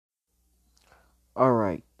All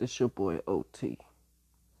right, this your boy OT.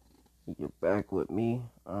 You're back with me.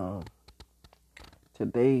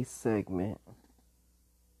 Today's segment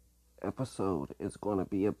episode is going to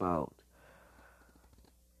be about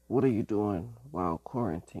what are you doing while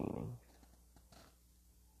quarantining?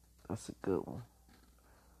 That's a good one.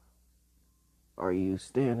 Are you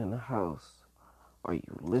staying in the house? Are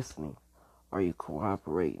you listening? Are you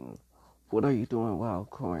cooperating? What are you doing while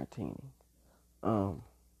quarantining? Um,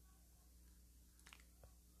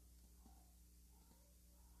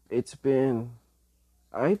 it's been,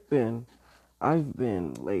 I've been, I've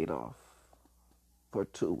been laid off for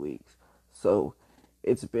 2 weeks. So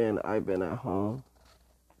I've been at home,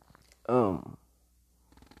 um,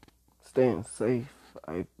 staying safe.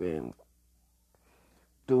 I've been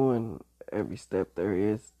doing every step there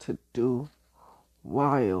is to do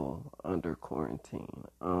while under quarantine.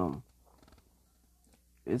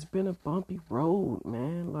 It's been a bumpy road,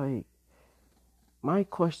 man. Like, my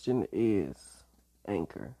question is,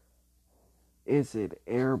 Anchor, is it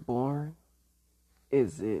airborne?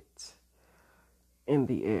 Is it in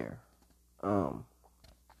the air? Um,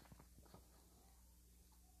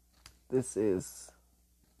 this is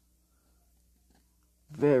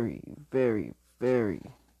very, very,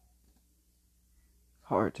 very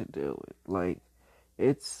hard to deal with. Like,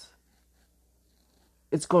 it's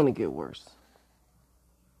going to get worse.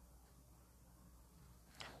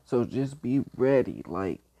 So just be ready.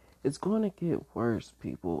 Like, it's going to get worse,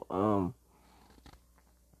 people.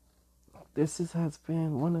 Has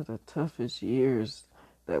been one of the toughest years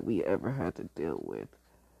that we ever had to deal with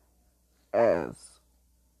as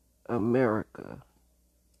America.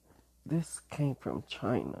 This came from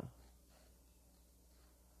China.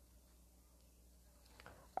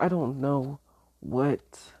 I don't know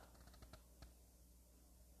what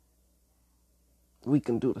we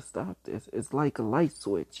can do to stop this. It's like a light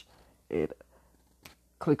switch. It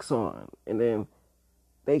clicks on, and then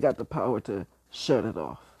they got the power to shut it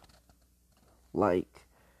off. Like,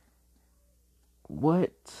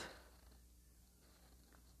 what,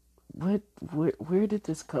 where did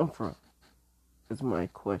this come from? Is my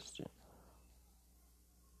question.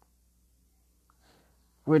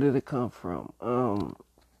 Where did it come from?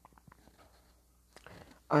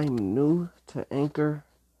 I'm new to Anchor.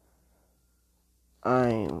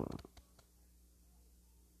 I'm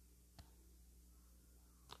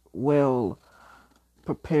well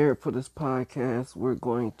prepared for this podcast. We're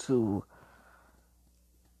going to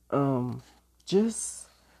just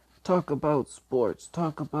talk about sports,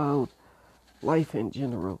 talk about life in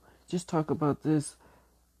general, just talk about this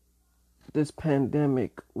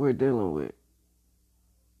pandemic we're dealing with.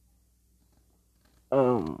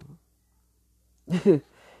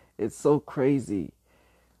 It's so crazy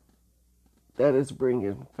that it's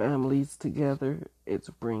bringing families together. It's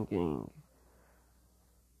bringing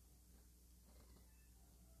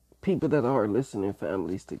people that are listening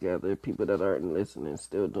families together, people that aren't listening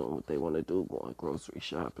still doing what they want to do, going grocery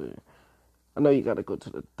shopping. I know you got to go to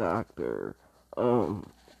the doctor.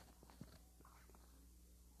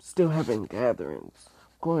 Still having gatherings,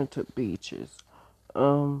 going to beaches.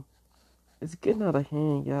 It's getting out of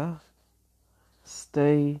hand, y'all.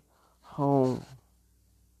 Stay home.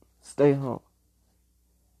 Stay home.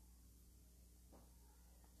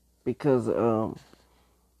 Because,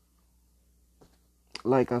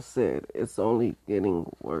 like I said, it's only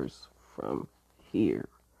getting worse from here.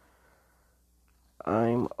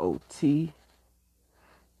 I'm OT.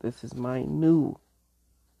 This is my new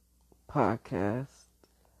podcast.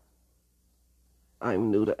 I'm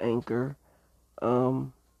new to Anchor.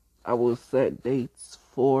 I will set dates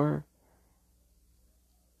for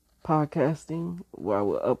podcasting where I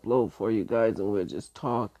will upload for you guys and we'll just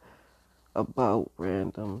talk about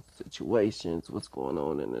random situations, what's going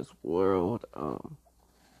on in this world.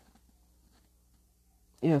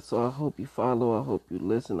 So I hope you follow, I hope you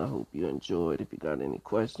listen, I hope you enjoyed. If you got any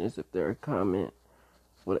questions, if there are comment,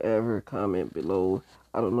 whatever, comment below.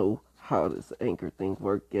 I don't know how this Anchor thing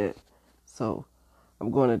worked yet, so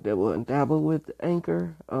I'm going to dabble with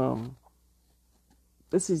Anchor.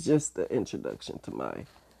 This is just the introduction to my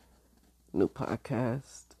new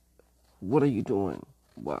podcast. What are you doing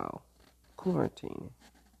while quarantining?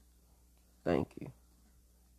 Thank you.